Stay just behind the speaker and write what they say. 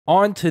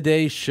On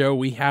today's show,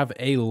 we have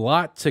a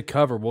lot to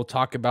cover. We'll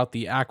talk about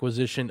the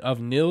acquisition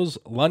of Nils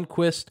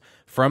Lundkvist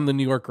from the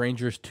New York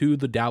Rangers to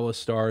the Dallas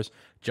Stars.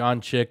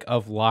 Jon Chik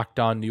of Locked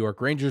On New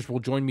York Rangers will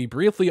join me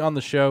briefly on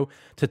the show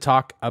to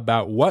talk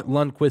about what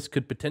Lundkvist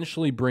could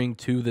potentially bring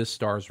to this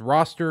Stars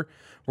roster.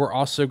 We're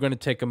also going to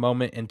take a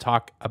moment and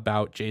talk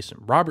about Jason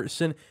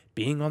Robertson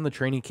being on the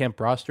training camp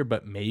roster,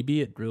 but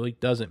maybe it really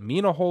doesn't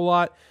mean a whole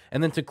lot.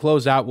 And then to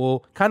close out,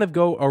 we'll kind of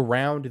go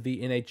around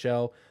the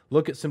NHL,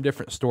 look at some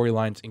different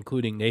storylines,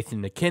 including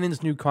Nathan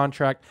MacKinnon's new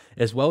contract,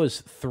 as well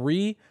as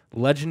 3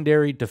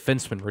 legendary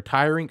defensemen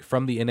retiring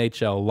from the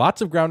NHL.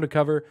 Lots of ground to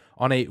cover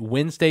on a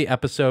Wednesday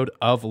episode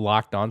of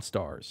Locked On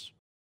Stars.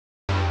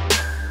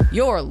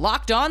 You're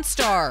Locked On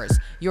Stars,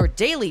 your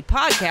daily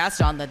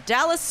podcast on the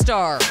Dallas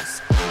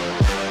Stars.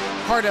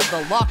 Part of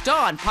the Locked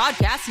On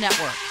Podcast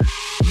Network,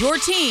 your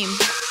team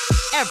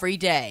every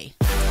day.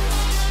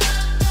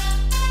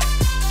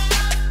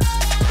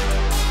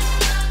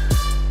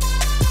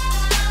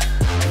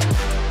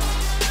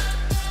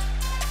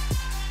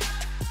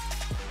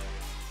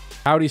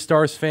 Howdy,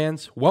 Stars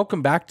fans.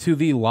 Welcome back to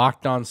the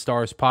Locked On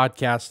Stars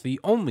podcast, the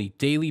only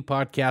daily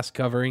podcast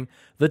covering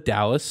the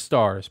Dallas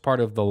Stars, part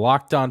of the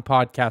Locked On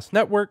Podcast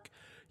Network,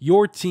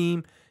 your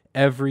team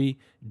every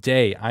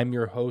day. I'm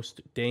your host,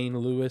 Dane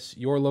Lewis,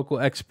 your local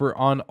expert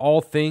on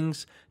all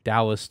things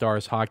Dallas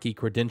Stars hockey,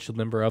 credentialed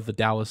member of the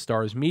Dallas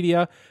Stars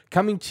media,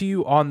 coming to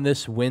you on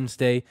this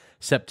Wednesday,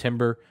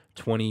 September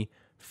 21st.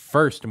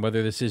 And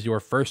whether this is your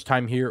first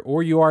time here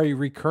or you are a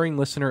recurring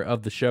listener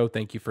of the show,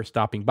 thank you for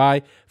stopping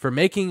by, for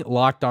making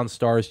Locked On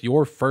Stars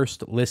your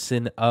first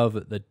listen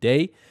of the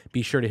day.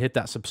 Be sure to hit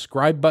that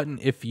subscribe button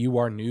if you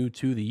are new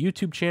to the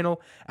YouTube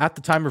channel. At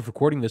the time of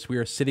recording this, we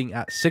are sitting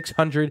at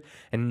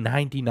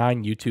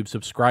 699 YouTube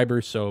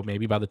subscribers, so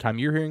maybe by the time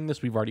you're hearing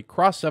this, we've already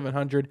crossed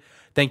 700.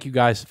 Thank you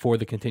guys for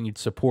the continued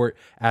support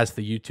as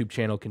the YouTube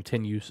channel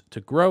continues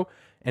to grow.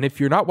 And if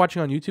you're not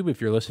watching on YouTube,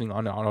 if you're listening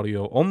on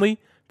audio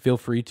only, feel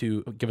free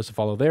to give us a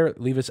follow there.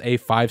 Leave us a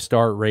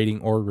 5-star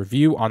rating or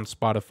review on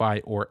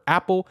Spotify or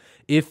Apple.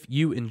 If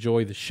you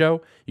enjoy the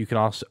show, you can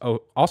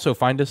also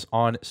find us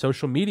on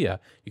social media.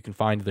 You can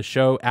find the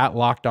show at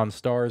Locked On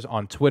Stars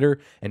on Twitter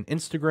and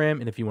Instagram.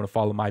 And if you want to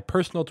follow my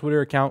personal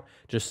Twitter account,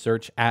 just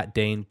search at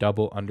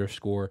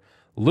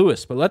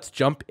Dane_Lewis. But let's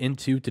jump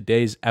into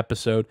today's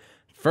episode.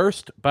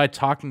 First, by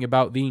talking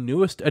about the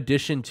newest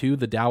addition to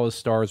the Dallas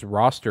Stars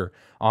roster.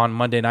 On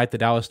Monday night, the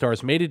Dallas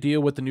Stars made a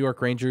deal with the New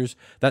York Rangers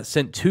that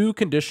sent 2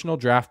 conditional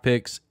draft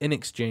picks in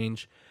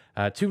exchange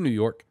to New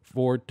York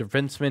for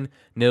defenseman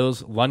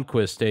Nils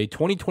Lundkvist, a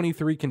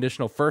 2023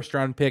 conditional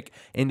first-round pick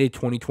and a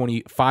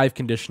 2025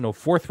 conditional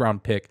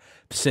fourth-round pick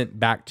sent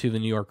back to the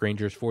New York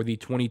Rangers for the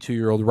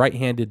 22-year-old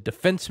right-handed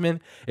defenseman.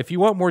 If you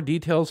want more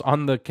details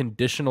on the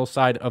conditional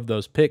side of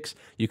those picks,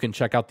 you can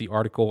check out the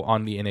article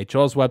on the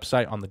NHL's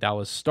website, on the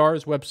Dallas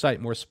Stars website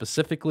more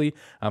specifically.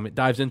 It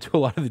dives into a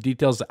lot of the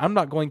details that I'm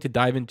not going to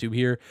dive into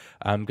here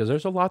because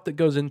there's a lot that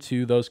goes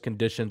into those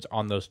conditions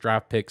on those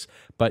draft picks.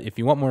 But if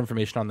you want more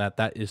information on that,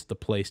 that is the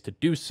place to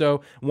do so.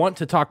 Want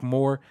to talk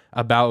more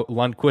about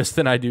Lundkvist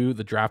than I do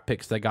the draft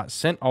picks that got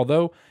sent,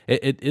 although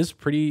it is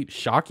pretty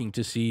shocking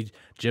to see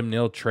Jim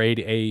Nill trade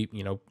a,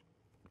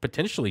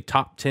 potentially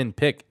top 10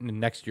 pick in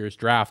next year's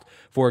draft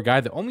for a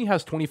guy that only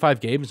has 25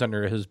 games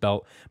under his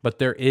belt, but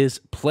there is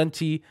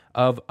plenty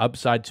of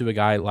upside to a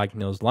guy like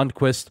Nils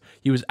Lundkvist.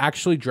 He was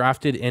actually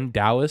drafted in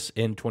Dallas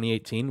in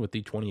 2018 with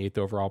the 28th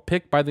overall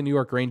pick by the New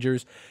York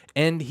Rangers,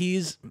 and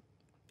he's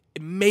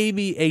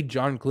maybe a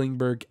John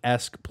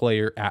Klingberg-esque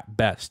player at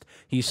best.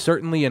 He's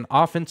certainly an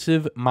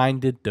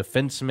offensive-minded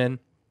defenseman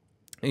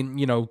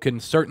and, can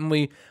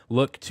certainly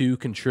look to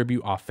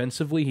contribute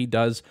offensively. He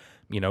does,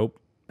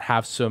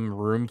 have some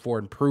room for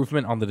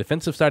improvement on the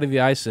defensive side of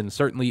the ice and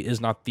certainly is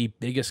not the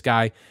biggest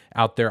guy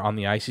out there on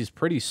the ice. He's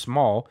pretty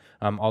small,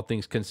 all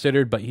things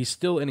considered, but he's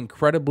still an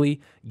incredibly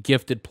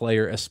gifted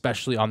player,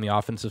 especially on the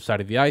offensive side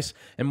of the ice.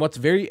 And what's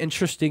very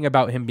interesting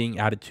about him being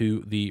added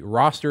to the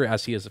roster,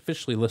 as he is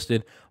officially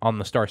listed on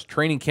the Stars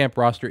training camp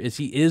roster, is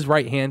he is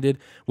right-handed,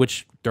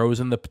 which throws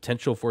in the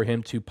potential for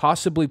him to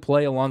possibly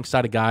play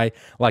alongside a guy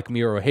like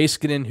Miro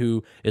Heiskanen,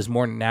 who is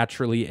more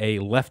naturally a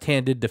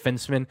left-handed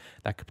defenseman.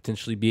 That could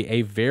potentially be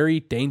a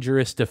very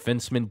dangerous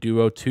defenseman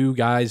duo, 2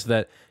 guys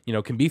that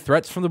can be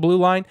threats from the blue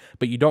line,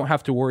 but you don't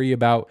have to worry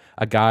about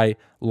a guy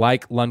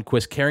like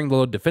Lundkvist carrying the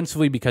load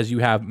defensively because you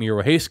have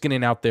Miro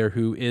Heiskanen out there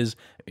who is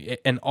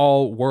an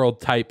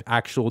all-world type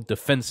actual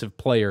defensive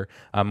player,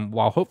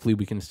 while hopefully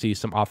we can see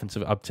some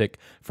offensive uptick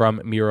from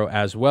Miro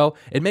as well.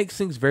 It makes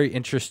things very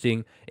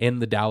interesting in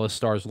the Dallas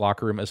Stars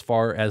locker room as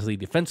far as the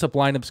defensive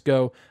lineups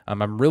go.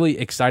 I'm really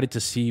excited to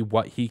see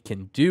what he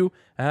can do,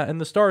 and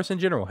the Stars in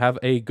general have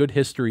a good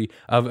history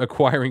of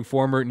acquiring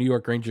former New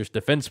York Rangers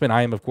defensemen.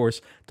 I am, of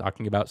course,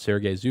 talking about out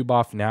Sergei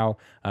Zubov. Now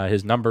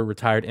his number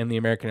retired in the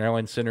American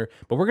Airlines Center.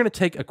 But we're going to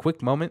take a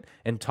quick moment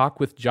and talk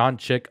with Jon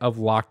Chik of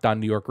Locked On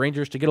New York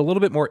Rangers to get a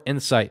little bit more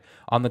insight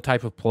on the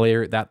type of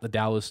player that the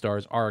Dallas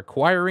Stars are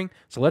acquiring.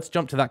 So let's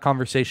jump to that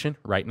conversation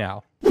right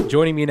now.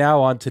 Joining me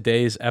now on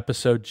today's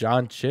episode,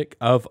 Jon Chik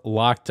of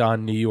Locked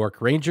On New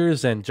York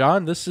Rangers. And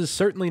Jon, this is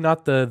certainly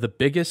not the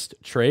biggest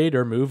trade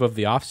or move of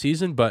the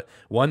offseason, but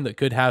one that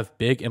could have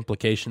big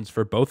implications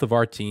for both of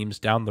our teams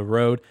down the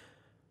road.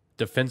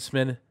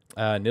 Defenseman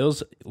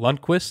Nils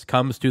Lundkvist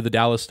comes to the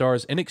Dallas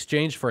Stars in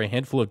exchange for a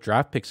handful of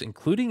draft picks,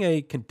 including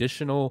a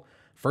conditional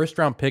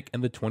first-round pick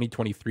in the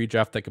 2023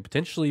 draft that could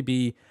potentially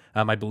be,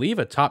 I believe,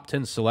 a top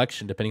 10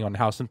 selection, depending on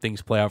how some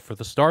things play out for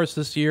the Stars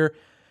this year.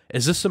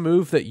 Is this a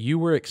move that you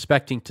were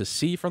expecting to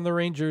see from the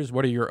Rangers?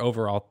 What are your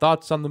overall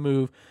thoughts on the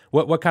move?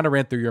 What kind of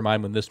ran through your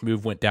mind when this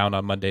move went down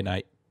on Monday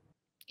night?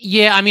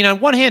 Yeah, I mean,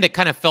 on one hand, it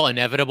kind of felt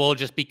inevitable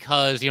just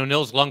because,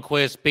 Nils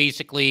Lundkvist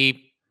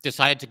basically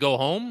decided to go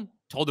home,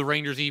 told the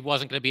Rangers he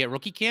wasn't going to be at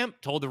rookie camp,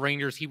 told the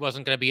Rangers he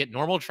wasn't going to be at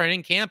normal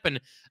training camp, and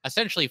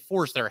essentially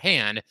forced their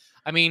hand.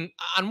 I mean,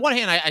 on one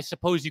hand, I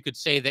suppose you could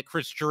say that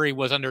Chris Drury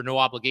was under no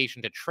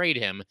obligation to trade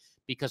him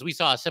because we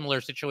saw a similar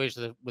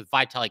situation with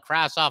Vitaly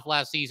Krasov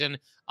last season,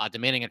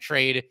 demanding a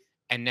trade,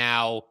 and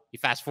now you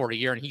fast forward a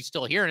year and he's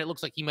still here, and it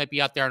looks like he might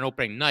be out there on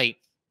opening night.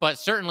 But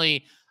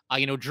certainly,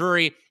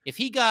 Drury, if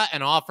he got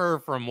an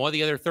offer from one of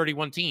the other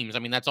 31 teams, I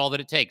mean, that's all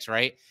that it takes,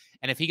 right?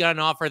 And if he got an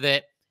offer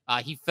that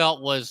he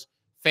felt was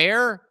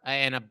fair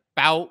and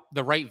about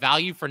the right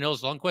value for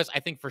Nils Lundkvist, I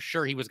think for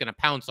sure he was going to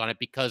pounce on it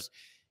because,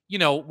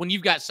 when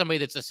you've got somebody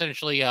that's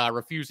essentially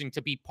refusing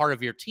to be part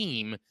of your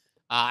team,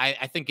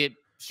 I think it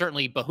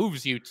certainly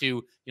behooves you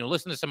to,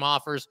 listen to some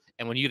offers,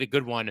 and when you get a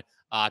good one,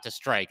 to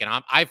strike.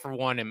 And I for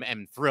one,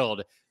 am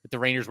thrilled that the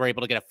Rangers were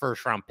able to get a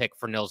first-round pick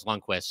for Nils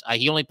Lundkvist.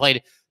 He only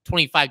played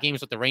 25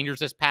 games with the Rangers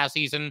this past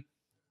season.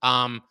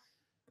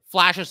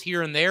 Flashes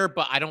here and there,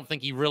 but I don't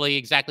think he really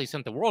exactly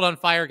sent the world on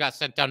fire, got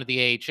sent down to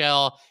the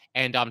AHL.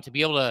 And to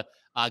be able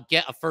to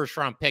get a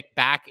first-round pick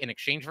back in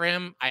exchange for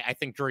him, I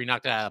think Drury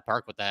knocked it out of the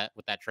park with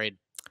that trade.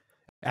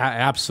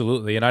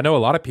 Absolutely. And I know a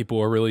lot of people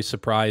were really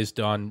surprised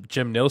on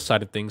Jim Nill's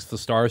side of things, the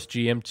Stars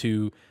GM,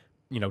 to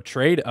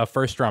trade a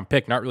first-round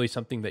pick, not really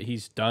something that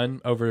he's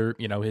done over,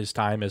 his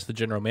time as the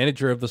general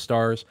manager of the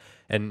Stars.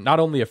 And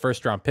not only a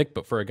first-round pick,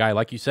 but for a guy,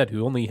 like you said,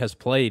 who only has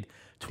played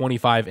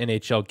 25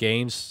 NHL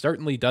games,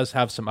 certainly does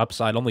have some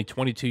upside, only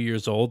 22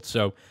 years old.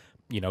 So,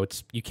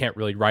 you can't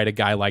really write a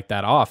guy like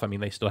that off. I mean,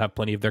 they still have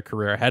plenty of their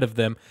career ahead of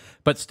them,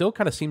 but still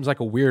kind of seems like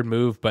a weird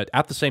move. But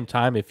at the same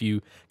time, if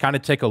you kind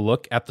of take a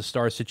look at the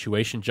Stars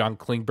situation, John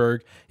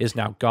Klingberg is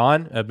now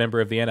gone, a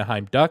member of the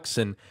Anaheim Ducks,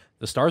 and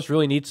the Stars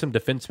really need some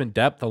defenseman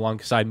depth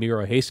alongside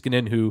Miro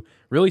Heiskanen, who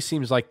really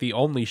seems like the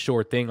only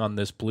sure thing on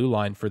this blue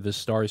line for this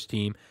Stars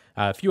team.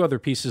 A few other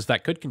pieces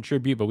that could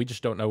contribute, but we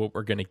just don't know what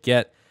we're going to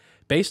get.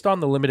 Based on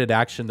the limited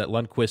action that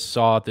Lundkvist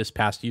saw this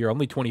past year,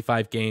 only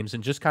 25 games,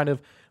 and just kind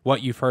of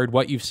what you've heard,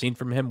 what you've seen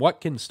from him, what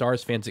can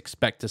Stars fans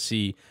expect to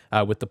see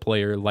with the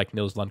player like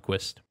Nils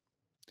Lundkvist?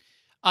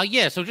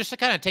 Yeah, so just to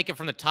kind of take it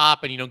from the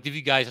top and, give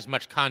you guys as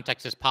much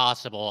context as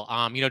possible,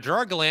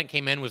 Gerard Gallant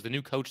came in, was the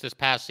new coach this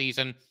past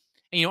season.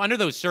 And, under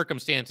those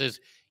circumstances,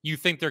 you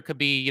think there could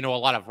be, a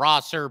lot of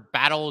roster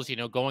battles,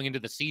 going into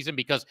the season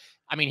because,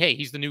 hey,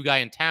 he's the new guy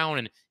in town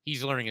and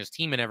he's learning his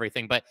team and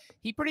everything. But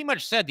he pretty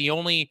much said the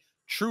only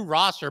true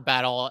roster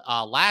battle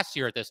last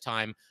year at this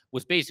time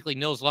was basically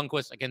Nils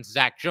Lundkvist against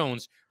Zach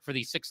Jones for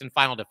the sixth and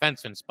final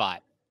defenseman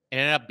spot. It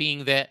ended up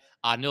being that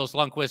Nils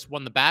Lundkvist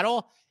won the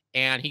battle,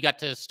 and he got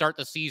to start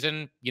the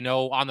season,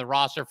 on the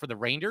roster for the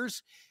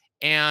Rangers.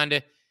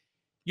 And,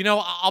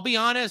 I'll be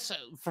honest,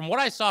 from what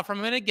I saw from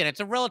him, and again, it's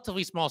a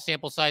relatively small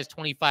sample size,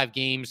 25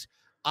 games.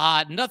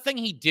 Nothing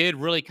he did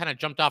really kind of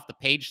jumped off the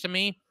page to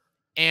me.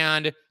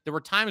 And there were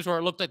times where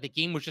it looked like the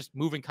game was just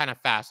moving kind of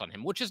fast on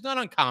him, which is not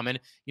uncommon.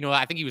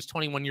 I think he was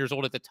 21 years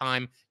old at the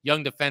time,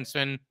 young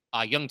defenseman,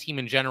 young team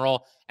in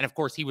general. And of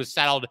course, he was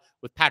saddled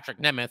with Patrick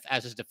Nemeth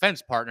as his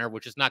defense partner,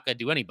 which is not going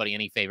to do anybody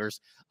any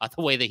favors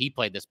the way that he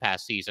played this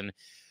past season.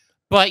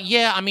 But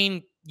yeah,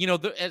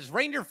 as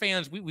Ranger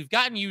fans, we've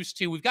gotten used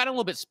to, we've gotten a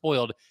little bit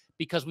spoiled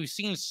because we've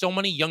seen so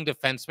many young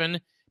defensemen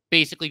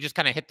basically just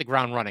kind of hit the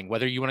ground running,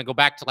 whether you want to go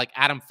back to like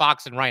Adam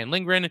Fox and Ryan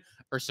Lindgren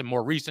or some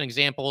more recent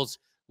examples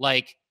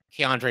like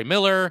Keandre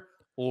Miller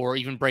or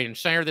even Braden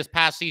Schneider this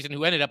past season,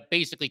 who ended up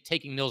basically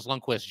taking Nils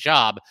Lundkvist's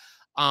job.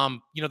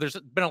 There's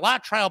been a lot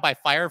of trial by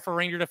fire for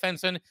Ranger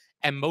defensemen,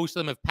 and most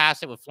of them have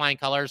passed it with flying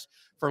colors.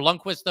 For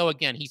Lundkvist, though,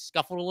 again, he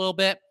scuffled a little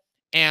bit.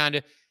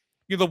 And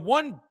the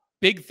one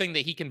big thing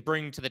that he can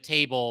bring to the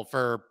table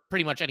for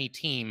pretty much any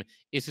team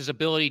is his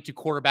ability to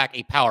quarterback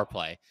a power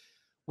play.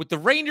 With the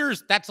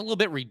Rangers, that's a little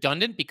bit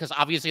redundant because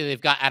obviously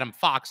they've got Adam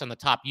Fox on the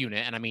top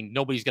unit. And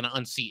nobody's going to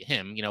unseat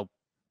him,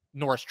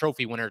 Norris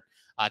Trophy winner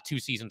 2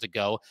 seasons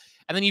ago.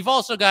 And then you've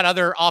also got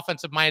other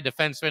offensive-minded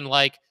defensemen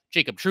like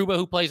Jacob Trouba,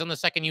 who plays on the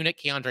second unit.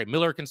 Keandre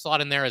Miller can slot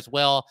in there as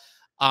well.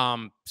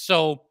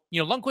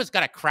 Lundkvist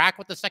got a crack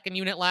with the second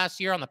unit last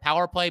year on the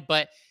power play,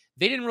 but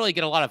they didn't really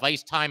get a lot of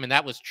ice time, and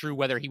that was true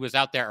whether he was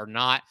out there or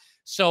not.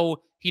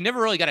 So he never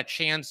really got a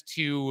chance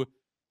to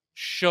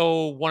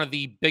show one of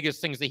the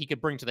biggest things that he could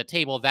bring to the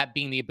table, that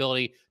being the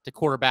ability to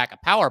quarterback a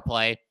power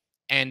play.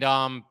 And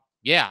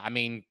yeah, I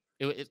mean,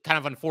 it's kind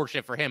of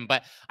unfortunate for him,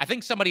 but I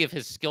think somebody of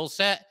his skill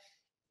set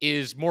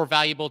is more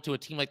valuable to a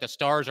team like the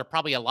Stars, or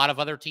probably a lot of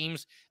other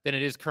teams, than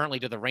it is currently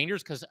to the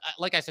Rangers. Because,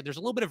 like I said, there's a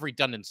little bit of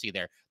redundancy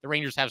there. The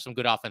Rangers have some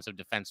good offensive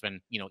defensemen,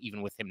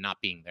 even with him not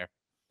being there.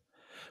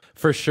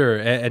 For sure.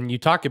 And you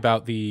talk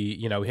about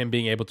him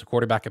being able to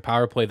quarterback a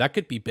power play. That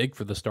could be big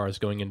for the Stars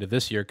going into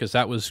this year, because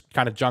that was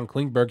kind of John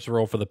Klingberg's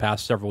role for the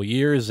past several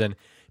years. And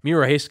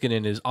Miro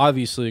Heiskanen is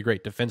obviously a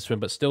great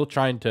defenseman, but still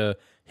trying to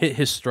hit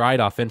his stride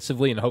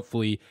offensively. And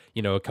hopefully,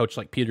 a coach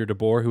like Peter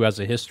DeBoer, who has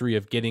a history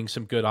of getting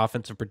some good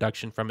offensive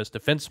production from his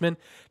defensemen,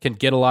 can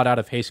get a lot out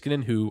of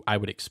Heiskanen, who I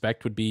would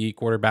expect would be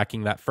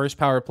quarterbacking that first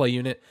power play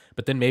unit.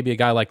 But then maybe a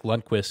guy like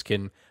Lundkvist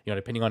can,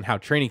 depending on how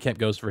training camp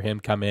goes for him,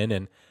 come in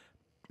and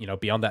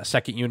be on that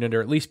second unit,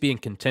 or at least be in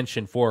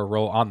contention for a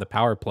role on the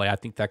power play. I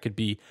think that could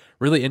be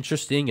really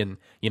interesting. And,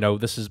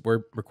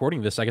 we're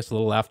recording this, I guess, a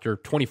little after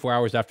 24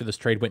 hours after this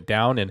trade went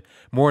down. And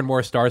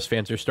more Stars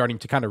fans are starting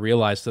to kind of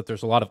realize that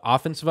there's a lot of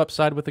offensive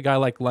upside with a guy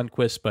like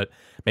Lundkvist, but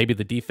maybe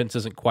the defense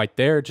isn't quite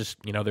there. Just,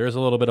 there is a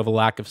little bit of a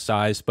lack of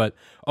size. But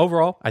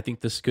overall, I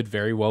think this could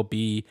very well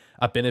be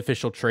a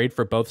beneficial trade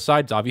for both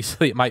sides.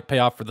 Obviously, it might pay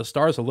off for the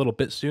Stars a little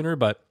bit sooner,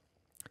 but,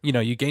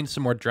 you gain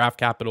some more draft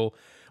capital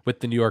with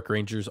the New York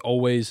Rangers.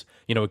 Always,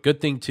 a good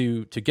thing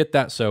to get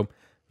that. So,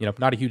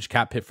 not a huge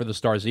cap hit for the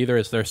Stars either,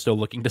 as they're still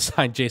looking to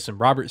sign Jason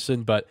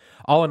Robertson. But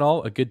all in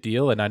all, a good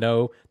deal. And I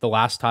know the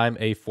last time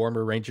a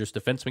former Rangers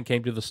defenseman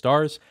came to the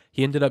Stars,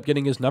 he ended up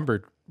getting his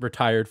number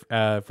retired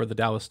for the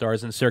Dallas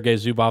Stars and Sergei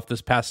Zubov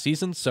this past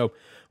season. So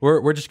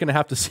we're just going to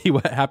have to see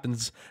what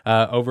happens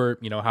over,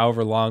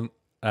 however long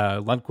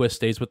Lundkvist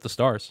stays with the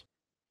Stars.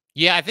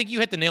 Yeah, I think you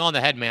hit the nail on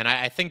the head, man.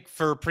 I think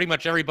for pretty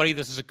much everybody,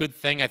 this is a good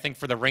thing. I think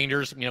for the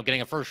Rangers,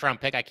 getting a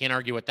first-round pick, I can't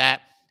argue with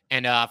that.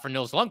 And for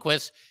Nils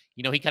Lundkvist,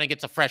 he kind of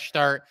gets a fresh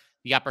start,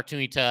 the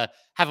opportunity to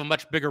have a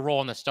much bigger role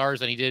in the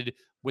Stars than he did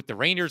with the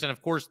Rangers. And,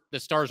 of course, the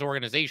Stars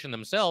organization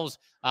themselves,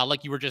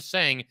 like you were just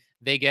saying,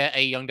 they get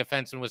a young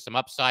defenseman with some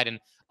upside and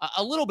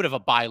a little bit of a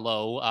buy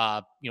low,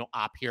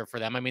 op here for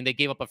them. I mean, they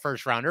gave up a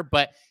first-rounder,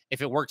 but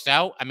if it works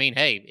out, I mean,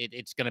 hey,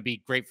 it's going to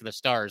be great for the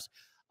Stars.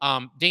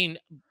 Dane,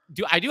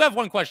 I do have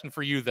one question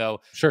for you,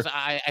 though. Sure.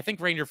 I think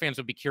Ranger fans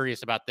would be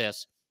curious about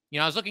this.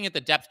 I was looking at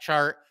the depth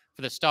chart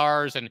for the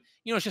Stars, and,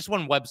 it's just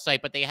one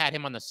website, but they had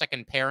him on the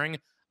second pairing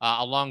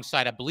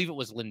alongside, I believe it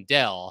was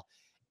Lindell.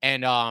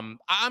 And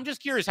I'm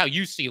just curious how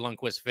you see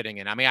Lundkvist fitting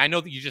in. I mean, I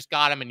know that you just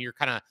got him and you're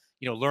kind of,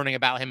 learning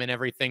about him and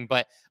everything,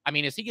 but I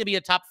mean, is he going to be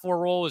a top 4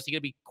 role? Is he going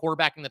to be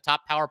quarterbacking the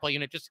top power play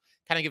unit? Just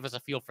kind of give us a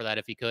feel for that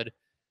if he could.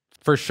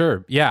 For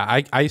sure.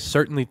 Yeah, I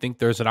certainly think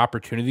there's an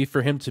opportunity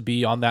for him to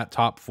be on that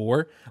top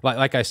 4.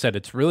 Like I said,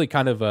 it's really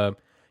kind of a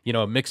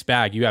mixed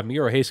bag. You have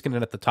Miro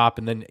Heiskanen at the top,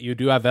 and then you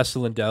do have Esa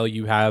Lindell.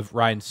 You have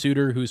Ryan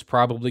Suter, who's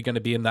probably going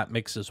to be in that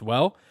mix as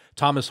well.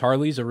 Thomas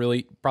Harley's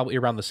probably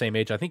around the same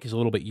age. I think he's a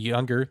little bit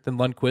younger than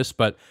Lundkvist,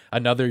 but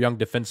another young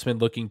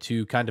defenseman looking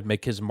to kind of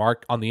make his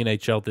mark on the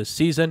NHL this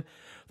season.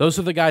 Those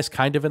are the guys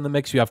kind of in the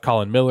mix. You have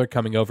Colin Miller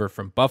coming over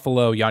from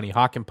Buffalo, Yanni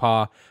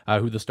Hakanpää,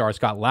 who the Stars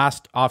got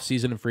last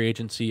offseason in free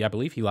agency. I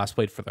believe he last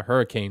played for the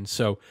Hurricanes.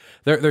 So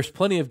there's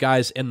plenty of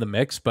guys in the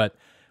mix, but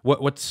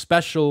what's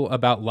special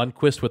about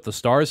Lundkvist with the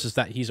Stars is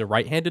that he's a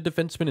right-handed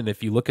defenseman, and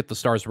if you look at the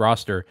Stars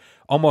roster,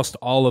 almost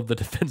all of the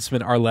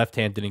defensemen are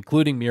left-handed,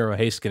 including Miro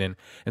Heiskanen.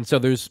 And so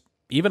there's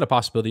even a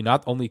possibility,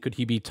 not only could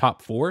he be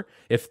top 4,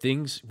 if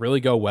things really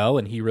go well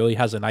and he really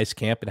has a nice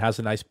camp and has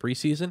a nice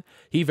preseason,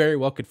 he very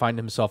well could find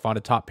himself on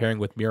a top pairing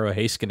with Miro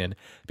Heiskanen,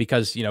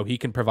 because, he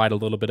can provide a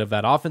little bit of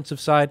that offensive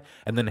side,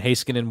 and then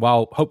Heiskanen,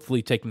 while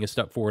hopefully taking a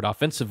step forward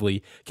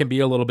offensively, can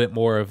be a little bit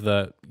more of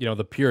the,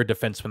 the pure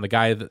defenseman, the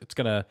guy that's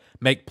going to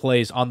make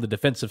plays on the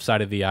defensive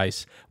side of the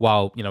ice,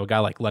 while, a guy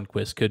like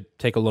Lundkvist could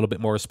take a little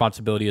bit more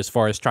responsibility as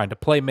far as trying to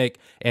play make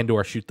and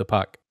or shoot the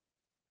puck.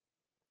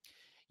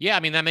 Yeah, I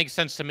mean, that makes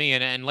sense to me.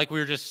 And like we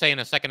were just saying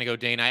a second ago,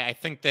 Dane, I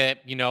think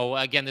that,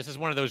 again, this is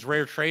one of those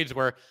rare trades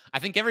where I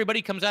think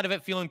everybody comes out of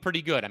it feeling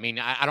pretty good. I mean,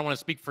 I don't want to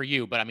speak for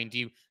you, but I mean,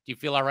 do you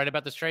feel all right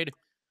about this trade?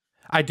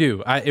 I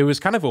do. It was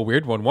kind of a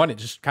weird one. One, it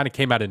just kind of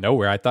came out of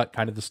nowhere. I thought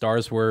kind of the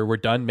Stars were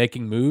done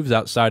making moves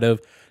outside of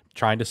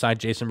trying to sign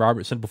Jason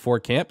Robertson before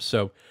camp.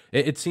 So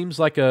it seems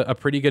like a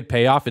pretty good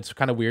payoff. It's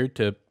kind of weird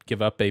to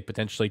give up a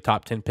potentially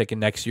top 10 pick in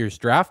next year's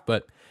draft,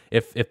 but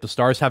if the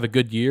Stars have a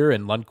good year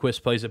and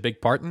Lundkvist plays a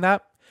big part in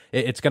that,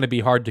 it's going to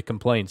be hard to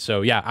complain.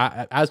 So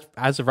yeah,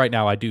 as of right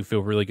now, I do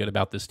feel really good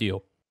about this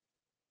deal.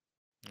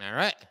 All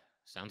right.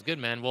 Sounds good,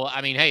 man. Well,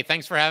 I mean, hey,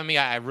 thanks for having me.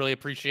 I really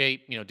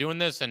appreciate, doing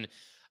this. And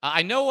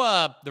I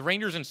know the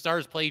Rangers and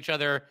Stars play each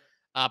other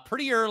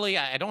pretty early.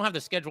 I don't have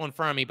the schedule in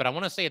front of me, but I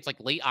want to say it's like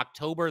late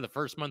October, the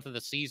first month of the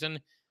season.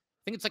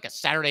 I think it's like a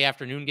Saturday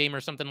afternoon game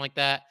or something like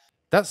that.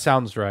 That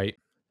sounds right.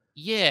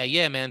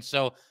 Yeah, man.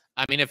 So,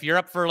 I mean, if you're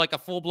up for like a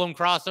full-blown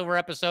crossover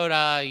episode,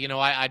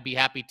 I'd be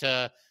happy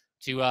to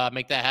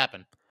make that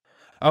happen.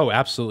 Oh,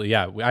 absolutely.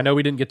 Yeah. I know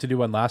we didn't get to do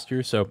one last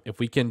year, so if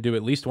we can do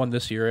at least one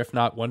this year, if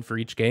not one for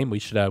each game, we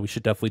should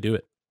definitely do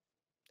it.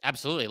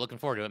 Absolutely. Looking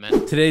forward to it,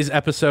 man. Today's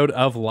episode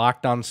of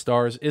Locked On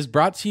Stars is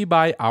brought to you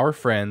by our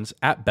friends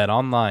at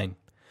BetOnline.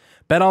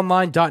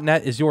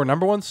 BetOnline.net is your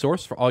number one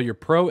source for all your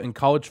pro and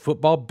college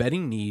football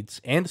betting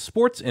needs and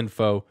sports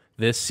info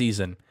this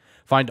season.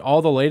 Find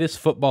all the latest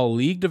football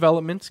league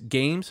developments,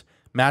 games,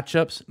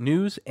 matchups,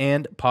 news,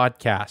 and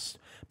podcasts.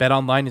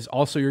 BetOnline is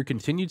also your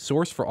continued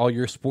source for all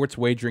your sports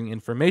wagering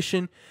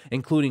information,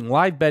 including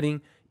live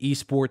betting,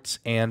 esports,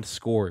 and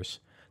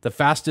scores. The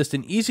fastest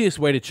and easiest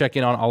way to check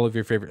in on all of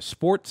your favorite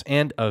sports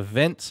and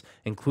events,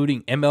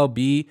 including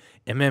MLB,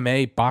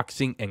 MMA,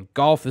 boxing, and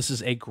golf. This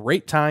is a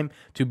great time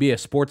to be a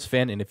sports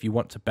fan, and if you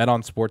want to bet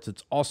on sports,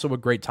 it's also a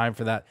great time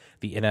for that.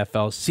 The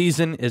NFL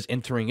season is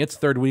entering its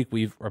third week.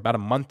 We're about a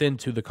month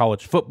into the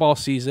college football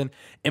season.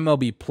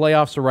 MLB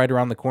playoffs are right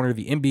around the corner.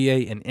 The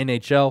NBA and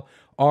NHL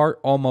are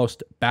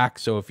almost back.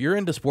 So if you're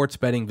into sports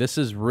betting, this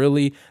is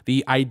really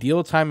the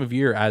ideal time of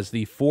year as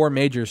the four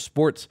major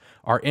sports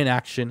are in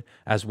action,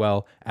 as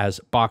well as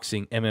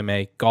boxing,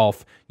 MMA,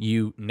 golf,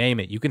 you name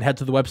it. You can head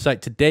to the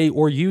website today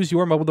or use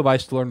your mobile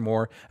device to learn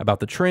more about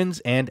the trends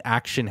and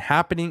action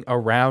happening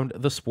around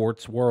the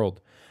sports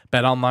world.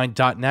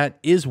 BetOnline.net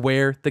is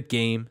where the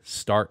game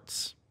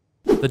starts.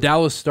 The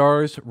Dallas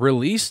Stars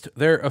released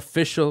their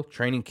official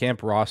training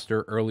camp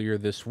roster earlier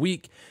this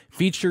week,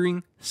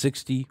 featuring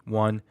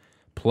 61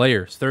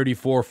 players,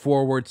 34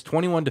 forwards,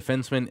 21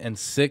 defensemen, and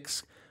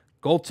 6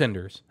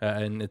 goaltenders.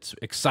 And it's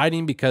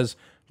exciting because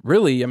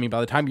really, I mean, by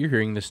the time you're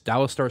hearing this,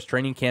 Dallas Stars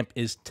training camp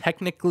is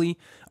technically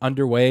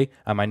underway.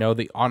 I know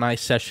the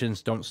on-ice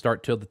sessions don't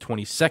start till the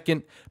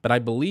 22nd, but I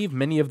believe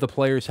many of the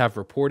players have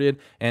reported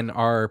and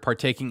are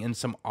partaking in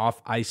some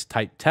off-ice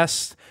type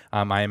tests.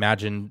 I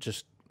imagine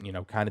just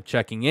kind of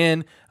checking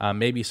in,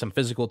 maybe some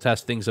physical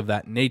tests, things of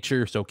that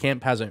nature. So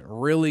camp hasn't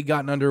really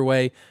gotten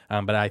underway,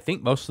 but I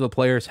think most of the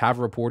players have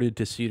reported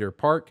to Cedar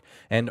Park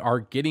and are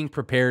getting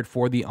prepared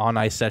for the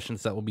on-ice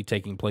sessions that will be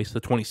taking place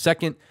the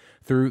 22nd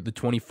through the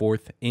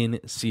 24th in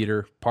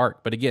Cedar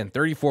Park. But again,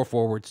 34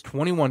 forwards,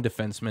 21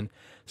 defensemen,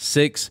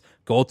 6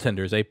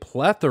 goaltenders, a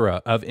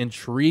plethora of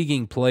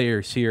intriguing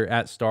players here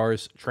at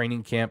Stars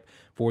training camp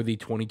for the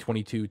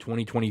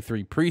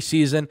 2022-2023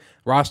 preseason.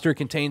 Roster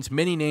contains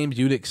many names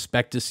you'd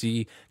expect to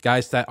see,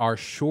 guys that are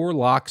sure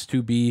locks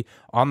to be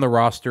on the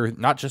roster,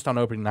 not just on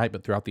opening night,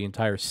 but throughout the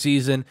entire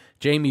season.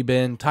 Jamie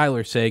Benn,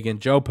 Tyler Seguin,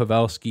 Joe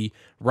Pavelski,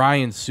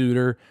 Ryan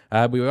Suter.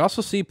 We will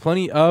also see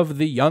plenty of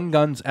the young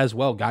guns as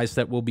well, guys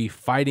that will be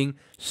fighting,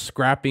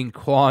 scrapping,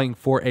 clawing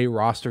for a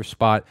roster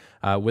spot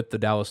with the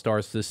Dallas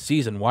Stars this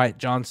season. Wyatt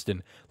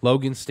Johnston,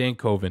 Logan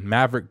Stankoven,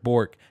 Maverick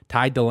Bork,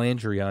 Ty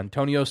Dellandrea,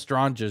 Antonio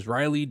Stranges,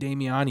 Riley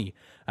Damiani,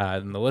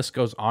 and the list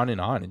goes on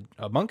and on. And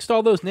amongst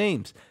all those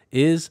names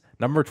is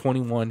number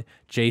 21,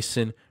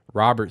 Jason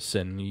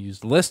Robertson.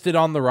 He's listed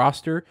on the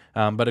roster,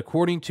 but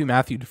according to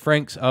Matthew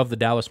DeFranks of the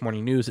Dallas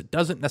Morning News, it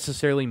doesn't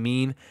necessarily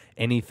mean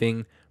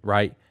anything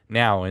right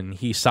now. And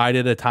he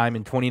cited a time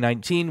in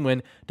 2019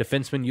 when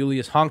defenseman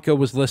Julius Honka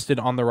was listed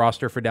on the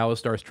roster for Dallas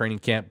Stars training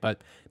camp,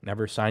 but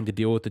never signed a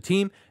deal with the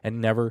team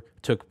and never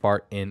took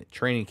part in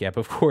training camp.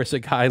 Of course, a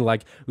guy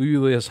like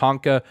Julius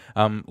Honka,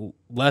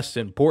 less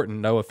important,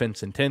 no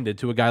offense intended,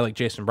 to a guy like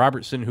Jason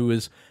Robertson, who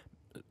is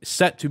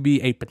set to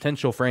be a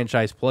potential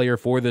franchise player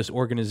for this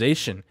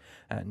organization.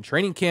 And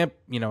training camp,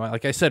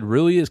 like I said,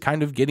 really is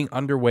kind of getting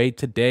underway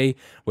today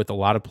with a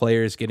lot of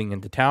players getting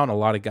into town, a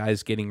lot of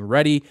guys getting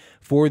ready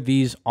for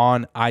these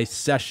on-ice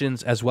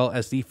sessions, as well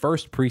as the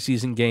first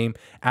preseason game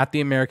at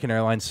the American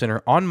Airlines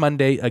Center on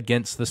Monday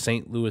against the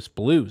St. Louis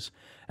Blues.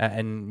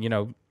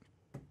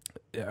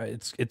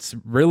 It's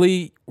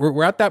really,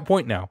 we're at that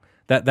point now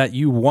that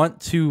you want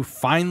to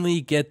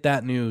finally get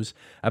that news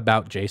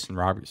about Jason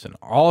Robertson.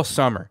 All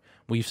summer,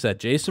 we've said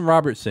Jason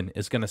Robertson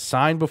is going to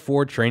sign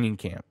before training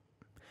camp.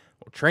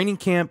 Well, training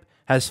camp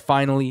has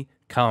finally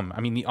come. I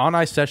mean, the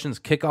on-ice sessions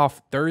kick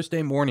off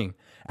Thursday morning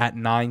at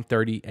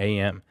 9:30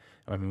 a.m.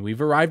 I mean,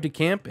 we've arrived at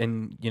camp,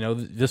 and,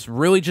 this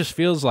really just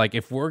feels like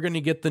if we're going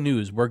to get the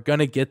news, we're going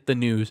to get the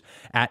news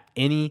at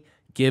any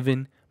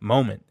given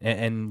moment.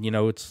 And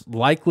it's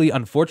likely,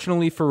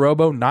 unfortunately for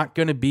Robo, not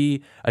going to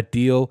be a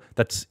deal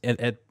that's at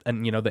the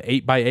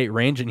 8x8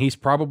 range, and he's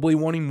probably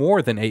wanting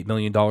more than $8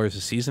 million a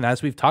season.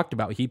 As we've talked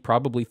about, he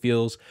probably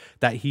feels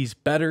that he's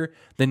better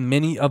than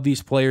many of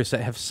these players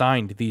that have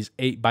signed these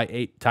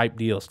 8x8 type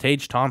deals.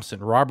 Tage Thompson,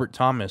 Robert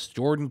Thomas,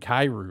 Jordan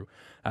Kyrou,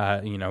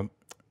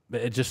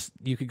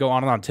 you could go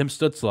on and on. Tim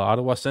Stützle,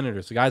 Ottawa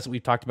Senators, the guys that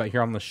we've talked about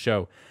here on the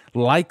show.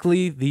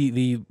 Likely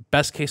the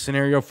best case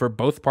scenario for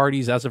both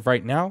parties as of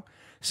right now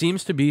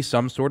seems to be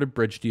some sort of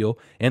bridge deal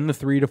in the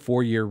 3 to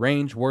 4 year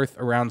range worth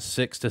around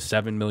 $6 to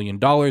 $7 million.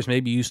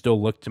 Maybe you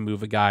still look to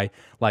move a guy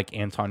like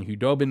Anton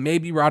Hudobin,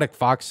 maybe Radek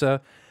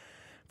Faksa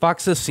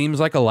Faksa seems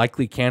like a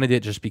likely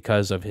candidate just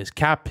because of his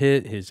cap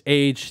hit, his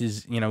age,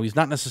 he's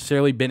not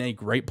necessarily been a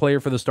great player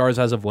for the Stars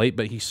as of late,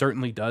 but he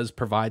certainly does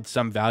provide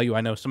some value.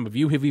 I know some of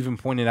you have even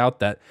pointed out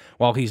that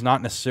while he's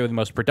not necessarily the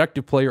most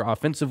productive player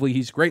offensively,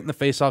 he's great in the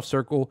faceoff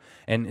circle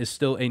and is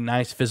still a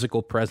nice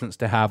physical presence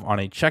to have on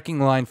a checking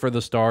line for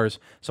the Stars.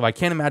 So I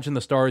can't imagine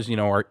the Stars,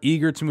 are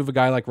eager to move a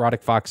guy like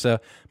Radek Faksa,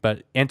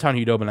 but Anton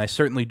Khudobin I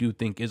certainly do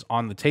think is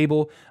on the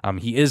table.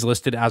 He is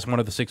listed as one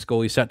of the 6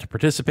 goalies set to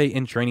participate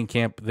in training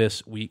camp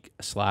this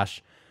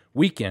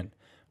weekend.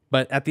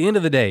 But at the end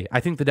of the day, I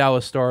think the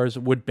Dallas Stars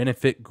would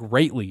benefit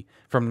greatly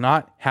from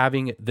not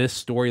having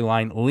this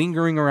storyline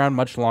lingering around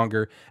much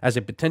longer as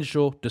a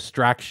potential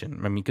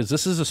distraction. Because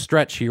this is a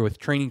stretch here with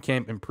training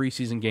camp and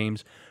preseason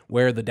games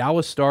where the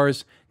Dallas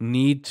Stars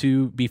need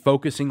to be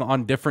focusing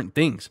on different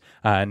things.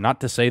 Not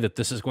to say that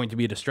this is going to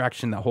be a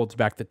distraction that holds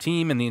back the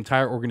team and the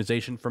entire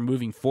organization from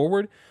moving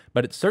forward,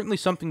 but it's certainly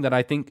something that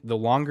I think the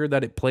longer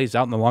that it plays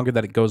out and the longer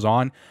that it goes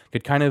on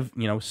could kind of,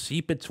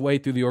 seep its way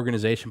through the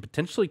organization,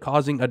 potentially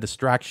causing a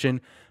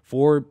distraction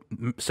for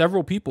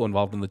several people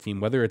involved in the team,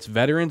 whether it's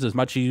veterans. As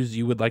much as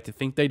you would like to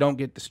think they don't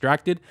get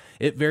distracted,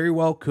 it very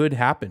well could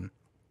happen,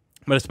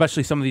 but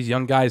especially some of these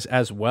young guys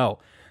as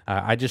well.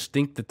 I just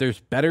think that there's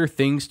better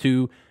things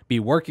to be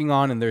working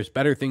on and there's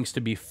better things to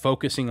be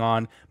focusing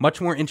on,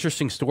 much more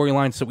interesting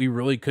storylines that we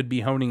really could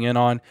be honing in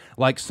on,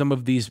 like some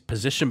of these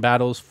position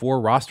battles for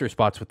roster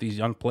spots with these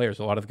young players.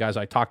 A lot of the guys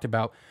I talked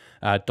about,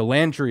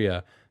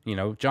 Dellandrea,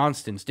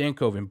 Johnston,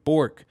 Stankoven,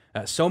 Bork,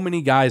 so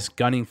many guys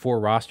gunning for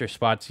roster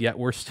spots, yet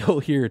we're still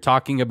here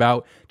talking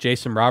about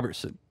Jason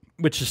Robertson,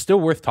 which is still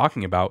worth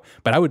talking about,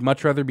 but I would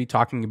much rather be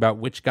talking about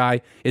which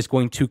guy is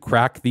going to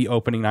crack the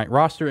opening night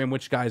roster and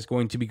which guy is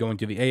going to be going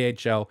to the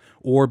AHL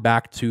or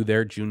back to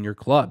their junior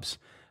clubs.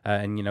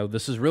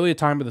 This is really a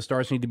time where the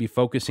Stars need to be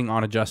focusing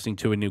on adjusting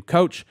to a new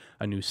coach,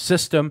 a new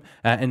system,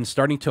 and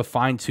starting to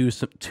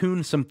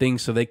fine-tune some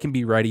things so they can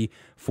be ready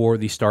for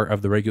the start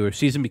of the regular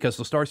season, because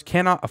the Stars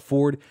cannot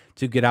afford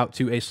to get out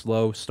to a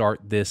slow start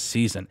this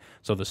season.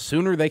 So the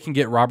sooner they can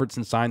get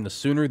Robertson signed, the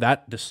sooner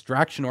that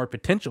distraction or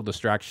potential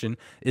distraction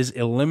is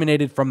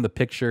eliminated from the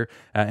picture,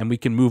 and we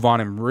can move on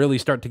and really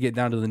start to get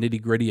down to the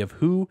nitty-gritty of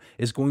who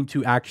is going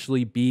to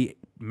actually be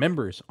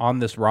members on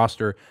this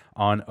roster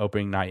on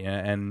opening night.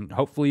 And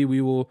hopefully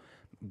we will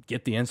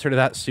get the answer to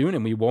that soon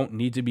and we won't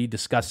need to be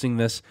discussing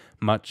this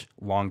much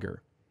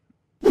longer.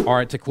 All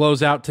right, to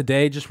close out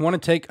today, just want to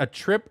take a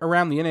trip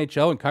around the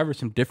NHL and cover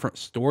some different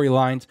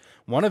storylines.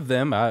 One of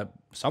them,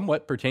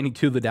 somewhat pertaining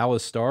to the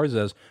Dallas Stars,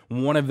 as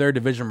one of their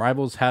division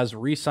rivals has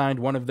re-signed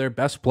one of their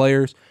best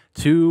players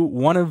to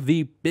one of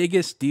the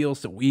biggest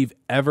deals that we've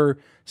ever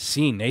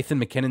seen. Nathan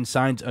MacKinnon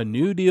signs a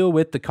new deal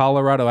with the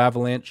Colorado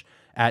Avalanche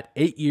at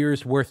 8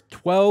 years, worth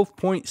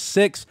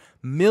 $12.6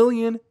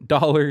 million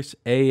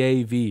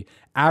AAV.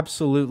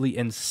 Absolutely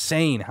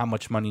insane how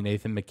much money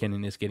Nathan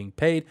MacKinnon is getting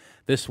paid.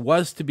 This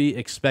was to be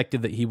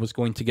expected that he was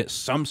going to get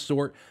some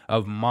sort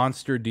of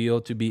monster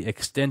deal to be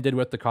extended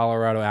with the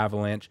Colorado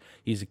Avalanche.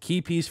 He's a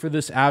key piece for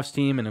this Avs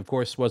team and, of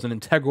course, was an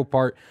integral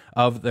part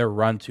of their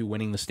run to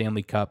winning the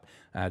Stanley Cup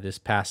this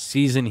past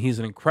season. He's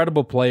an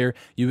incredible player.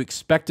 You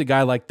expect a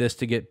guy like this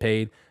to get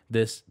paid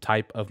this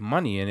type of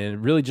money, and it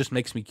really just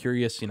makes me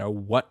curious,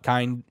 what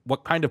kind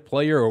of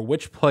player or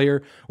which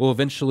player will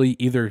eventually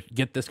either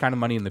get this kind of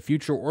money in the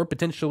future or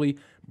potentially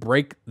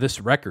break this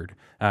record,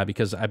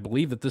 because I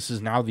believe that this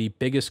is now the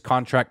biggest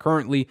contract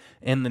currently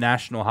in the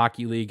National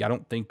Hockey League. I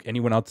don't think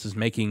anyone else is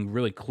making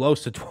really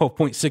close to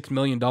 $12.6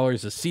 million a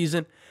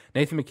season.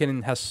 Nathan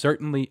MacKinnon has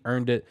certainly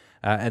earned it,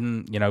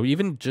 and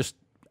even just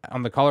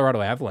on the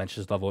Colorado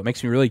Avalanche's level, it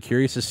makes me really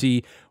curious to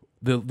see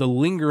the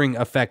lingering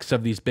effects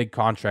of these big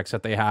contracts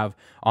that they have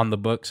on the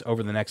books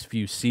over the next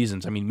few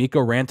seasons. I mean,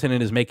 Mikko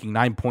Rantanen is making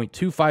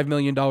 $9.25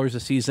 million a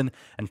season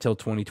until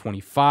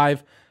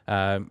 2025.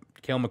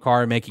 Cale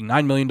Makar making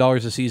 $9 million a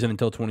season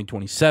until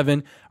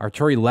 2027.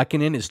 Arturi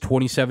Lehkonen is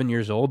 27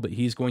 years old, but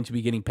he's going to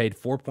be getting paid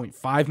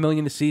 $4.5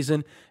 million a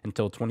season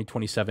until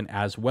 2027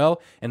 as well.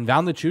 And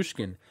Val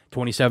Nichushkin,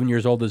 27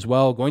 years old as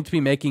well, going to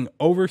be making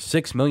over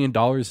 $6 million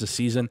a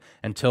season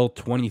until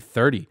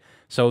 2030.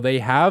 So they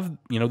have,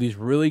 these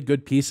really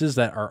good pieces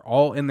that are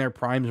all in their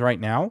primes right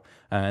now.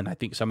 And I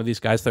think some of these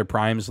guys, their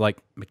primes like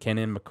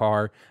MacKinnon,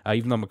 Makar,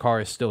 even though Makar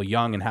is still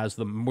young and has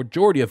the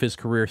majority of his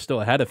career still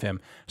ahead of him,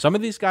 some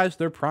of these guys,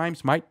 their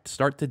primes might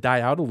start to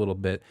die out a little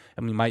bit.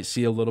 And we might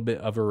see a little bit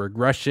of a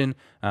regression.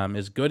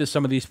 As good as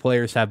some of these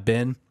players have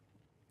been,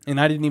 and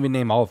I didn't even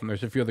name all of them.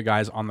 There's a few other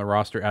guys on the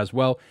roster as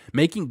well,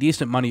 making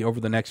decent money over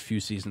the next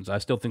few seasons. I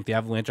still think the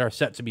Avalanche are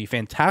set to be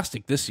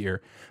fantastic this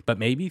year, but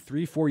maybe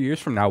 3-4 years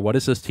from now, what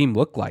does this team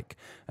look like?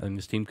 I think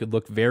this team could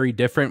look very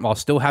different while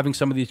still having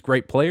some of these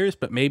great players,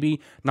 but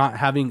maybe not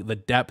having the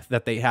depth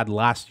that they had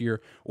last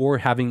year or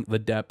having the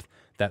depth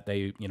that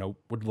they,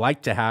 would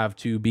like to have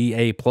to be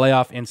a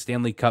playoff and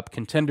Stanley Cup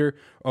contender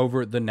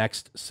over the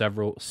next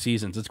several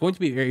seasons. It's going to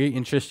be very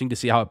interesting to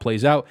see how it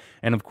plays out.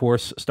 And of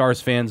course, Stars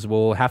fans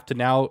will have to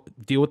now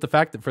deal with the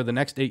fact that for the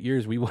next 8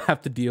 years, we will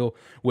have to deal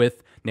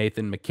with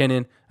Nathan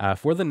MacKinnon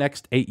for the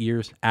next 8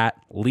 years at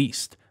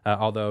least.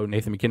 although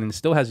Nathan MacKinnon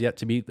still has yet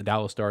to beat the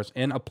Dallas Stars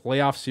in a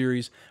playoff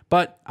series,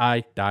 but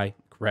I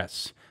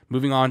digress.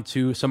 Moving on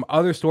to some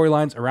other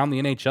storylines around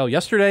the NHL.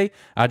 Yesterday,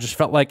 I just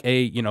felt like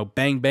a,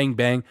 bang, bang,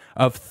 bang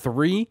of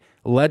three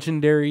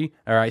legendary,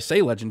 or I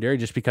say legendary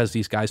just because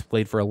these guys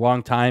played for a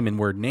long time and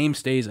were name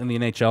stays in the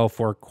NHL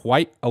for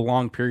quite a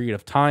long period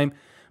of time.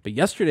 But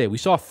yesterday, we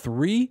saw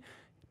three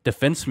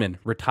defensemen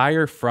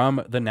retire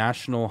from the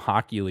National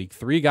Hockey League.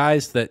 Three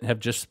guys that have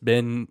just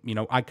been,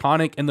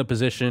 iconic in the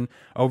position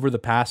over the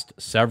past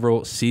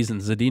several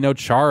seasons. Zdeno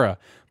Chara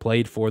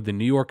played for the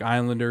New York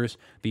Islanders,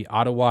 the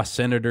Ottawa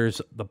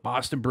Senators, the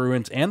Boston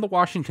Bruins, and the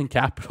Washington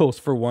Capitals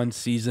for one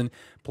season.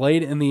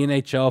 Played in the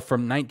NHL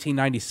from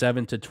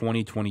 1997 to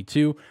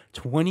 2022.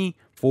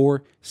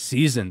 24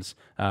 seasons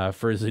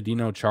for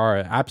Zdeno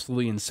Chara.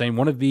 Absolutely insane.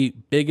 One of the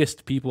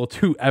biggest people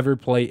to ever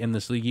play in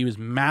this league. He was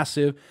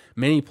massive.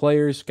 Many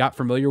players got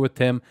familiar with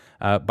him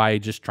by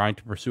just trying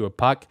to pursue a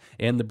puck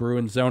in the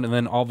Bruins zone, and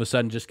then all of a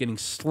sudden just getting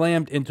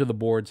slammed into the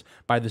boards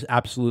by this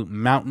absolute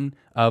mountain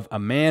of a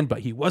man. But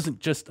he wasn't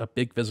just a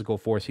big physical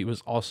force. He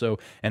was also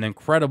an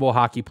incredible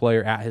hockey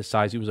player at his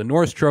size. He was a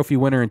Norris Trophy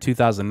winner in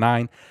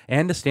 2009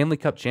 and a Stanley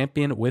Cup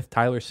champion with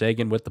Tyler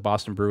Seguin with the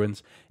Boston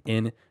Bruins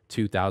in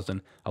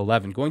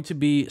 2011. Going to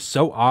be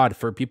so odd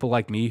for people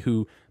like me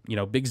who,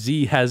 Big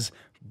Z has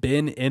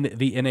been in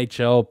the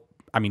NHL,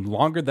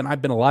 longer than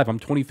I've been alive. I'm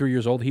 23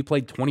 years old. He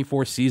played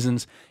 24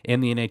 seasons in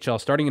the NHL.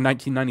 Starting in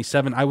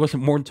 1997, I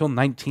wasn't born until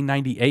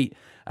 1998.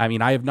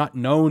 I have not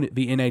known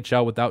the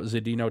NHL without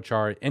Zdeno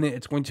Chara in it.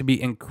 It's going to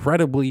be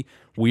incredibly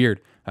weird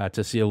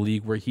to see a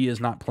league where he is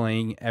not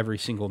playing every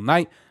single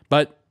night.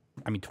 But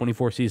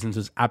 24 seasons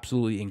is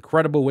absolutely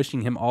incredible.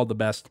 Wishing him all the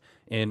best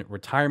in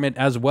retirement,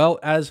 as well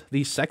as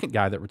the second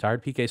guy that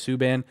retired, PK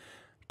Subban,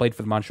 played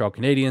for the Montreal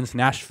Canadiens,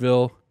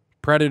 Nashville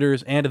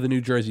Predators, and the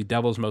New Jersey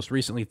Devils, most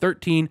recently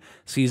 13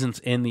 seasons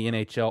in the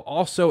NHL.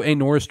 Also a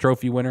Norris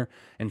Trophy winner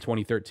in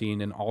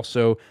 2013, and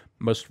also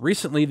most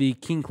recently the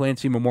King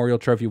Clancy Memorial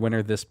Trophy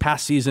winner this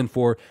past season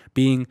for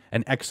being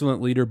an excellent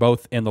leader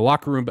both in the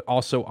locker room but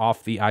also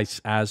off the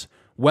ice as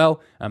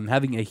well,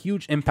 having a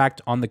huge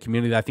impact on the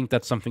community. I think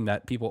that's something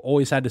that people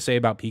always had to say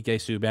about PK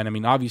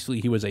Subban. Obviously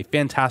he was a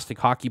fantastic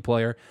hockey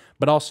player,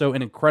 but also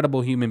an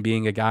incredible human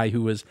being, a guy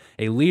who was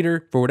a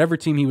leader for whatever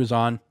team he was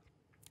on.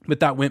 But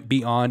that went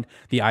beyond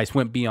the ice,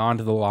 went beyond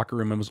the locker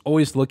room, and was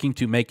always looking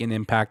to make an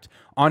impact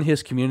on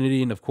his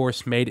community, and of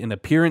course made an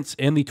appearance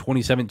in the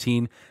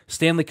 2017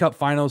 Stanley Cup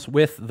Finals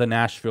with the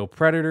Nashville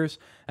Predators,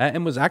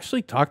 and was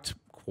actually talked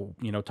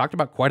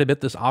about quite a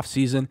bit this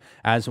offseason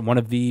as one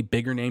of the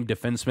bigger name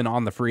defensemen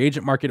on the free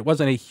agent market. It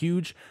wasn't a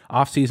huge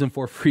offseason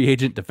for free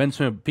agent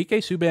defensemen. PK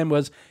Subban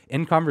was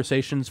in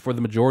conversations for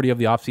the majority of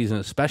the offseason,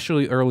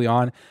 especially early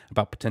on,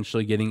 about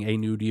potentially getting a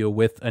new deal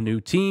with a new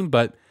team,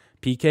 but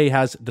PK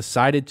has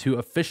decided to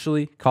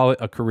officially call it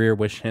a career.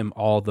 Wish him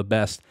all the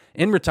best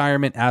in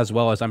retirement, as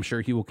well as I'm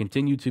sure he will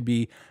continue to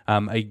be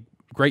a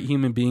great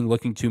human being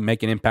looking to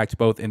make an impact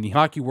both in the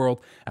hockey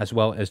world as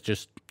well as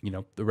just,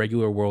 the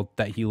regular world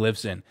that he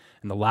lives in.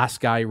 And the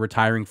last guy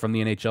retiring from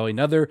the NHL,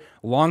 another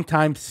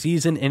longtime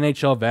seasoned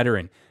NHL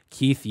veteran,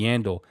 Keith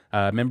Yandle,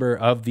 a member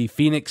of the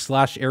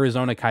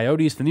Phoenix/Arizona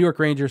Coyotes, the New York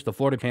Rangers, the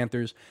Florida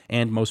Panthers,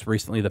 and most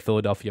recently the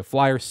Philadelphia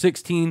Flyers.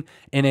 16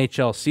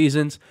 NHL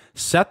seasons,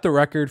 set the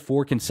record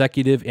for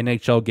consecutive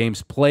NHL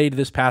games played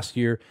this past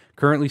year,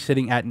 currently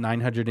sitting at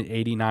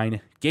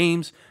 989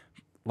 games,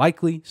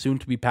 likely soon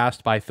to be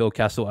passed by Phil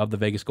Kessel of the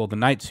Vegas Golden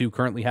Knights, who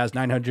currently has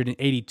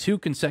 982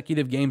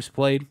 consecutive games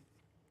played.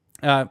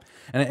 And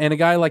a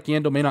guy like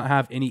Yandle may not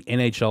have any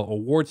NHL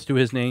awards to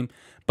his name,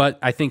 but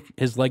I think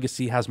his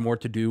legacy has more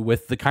to do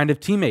with the kind of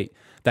teammate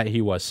that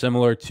he was,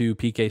 similar to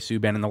PK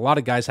Subban. And a lot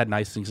of guys had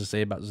nice things to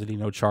say about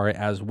Zdeno Chara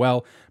as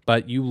well.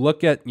 But you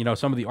look at,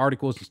 some of the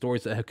articles and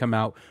stories that have come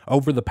out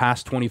over the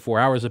past 24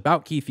 hours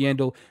about Keith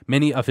Yandle.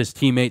 Many of his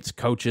teammates,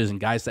 coaches,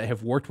 and guys that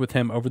have worked with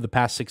him over the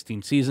past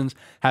 16 seasons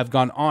have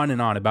gone on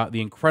and on about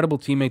the incredible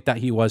teammate that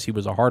he was. He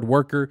was a hard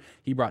worker.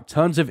 He brought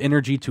tons of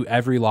energy to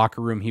every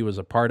locker room he was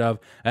a part of,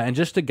 and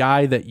just a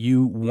guy that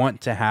you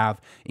want to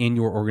have in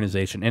your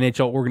organization.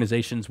 NHL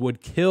organizations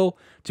would kill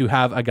to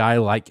have a guy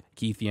like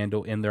Keith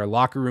Yandle in their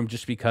locker room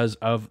just because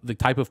of the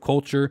type of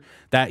culture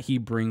that he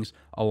brings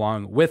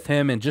along with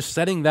him, and just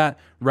setting that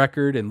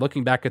record and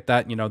looking back at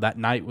that, that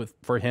night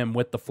for him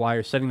with the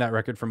Flyers, setting that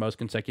record for most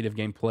consecutive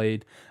game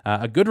played.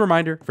 A good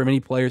reminder for many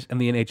players in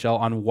the NHL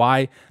on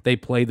why they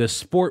play this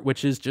sport,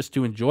 which is just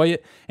to enjoy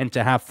it and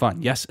to have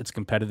fun. Yes, it's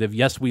competitive.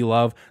 Yes, we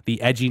love the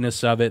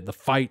edginess of it, the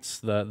fights,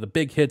 the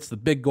big hits, the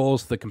big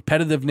goals, the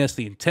competitiveness,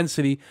 the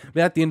intensity.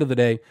 But at the end of the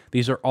day,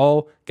 these are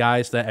all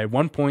guys that at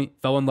one point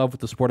fell in love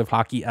with the sport of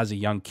hockey as a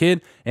young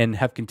kid and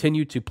have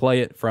continued to play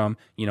it from,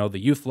 the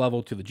youth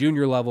level to the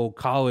junior level,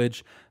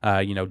 college,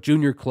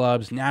 junior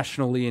clubs,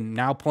 nationally, and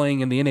now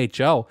playing in the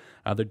NHL.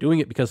 They're doing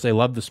it because they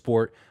love the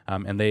sport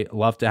and they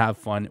love to have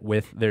fun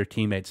with their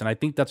teammates. And I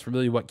think that's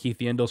really what Keith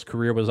Yandle's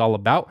career was all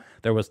about.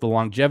 There was the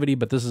longevity,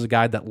 but this is a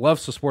guy that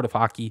loves the sport of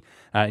hockey,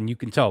 and you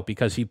can tell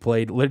because he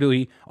played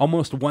literally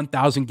almost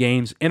 1,000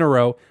 games in a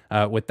row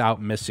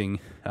without missing,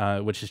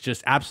 which is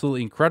just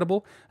absolutely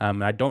incredible.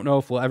 I don't know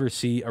if we'll ever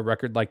see a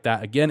record like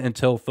that again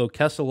until Phil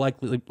Kessel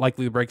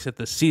likely breaks it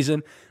this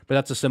season, but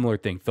that's a similar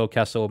thing. Phil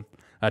Kessel,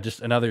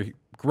 just another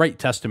great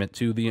testament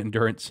to the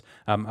endurance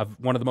of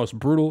one of the most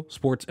brutal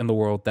sports in the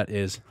world, that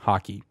is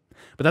hockey.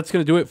 But that's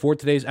going to do it for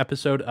today's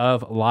episode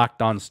of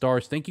Locked On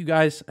Stars. Thank you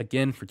guys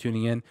again for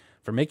tuning in,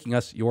 for making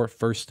us your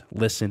first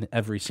listen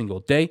every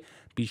single day.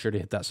 Be sure to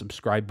hit that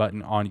subscribe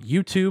button on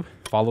YouTube.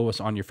 Follow us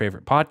on your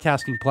favorite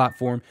podcasting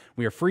platform.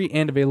 We are free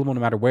and available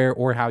no matter where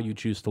or how you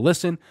choose to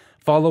listen.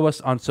 Follow us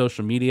on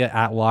social media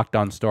at Locked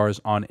On Stars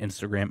on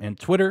Instagram and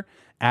Twitter,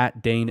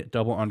 at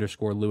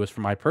Dane_Lewis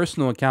for my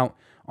personal account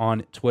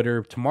on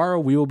Twitter. Tomorrow,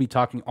 we will be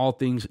talking all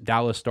things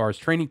Dallas Stars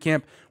training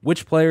camp,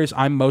 which players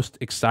I'm most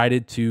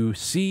excited to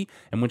see,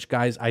 and which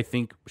guys I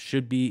think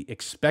should be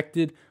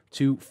expected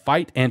to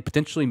fight and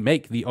potentially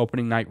make the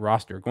opening night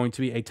roster. Going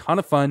to be a ton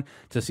of fun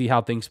to see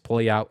how things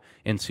play out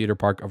in Cedar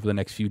Park over the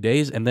next few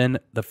days. And then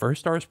the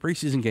first Stars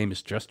preseason game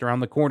is just around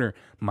the corner.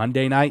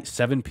 Monday night,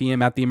 7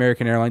 p.m. at the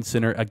American Airlines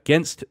Center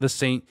against the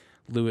St.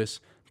 Louis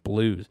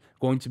Blues.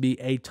 Going to be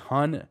a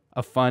ton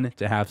of fun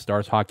to have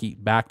Stars hockey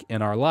back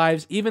in our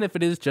lives, even if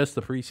it is just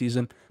the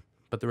preseason,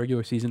 but the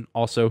regular season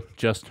also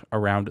just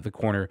around the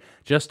corner.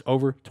 Just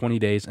over 20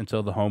 days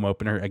until the home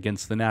opener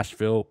against the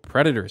Nashville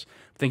Predators.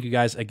 Thank you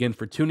guys again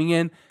for tuning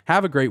in.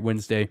 Have a great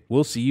Wednesday.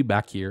 We'll see you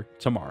back here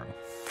tomorrow.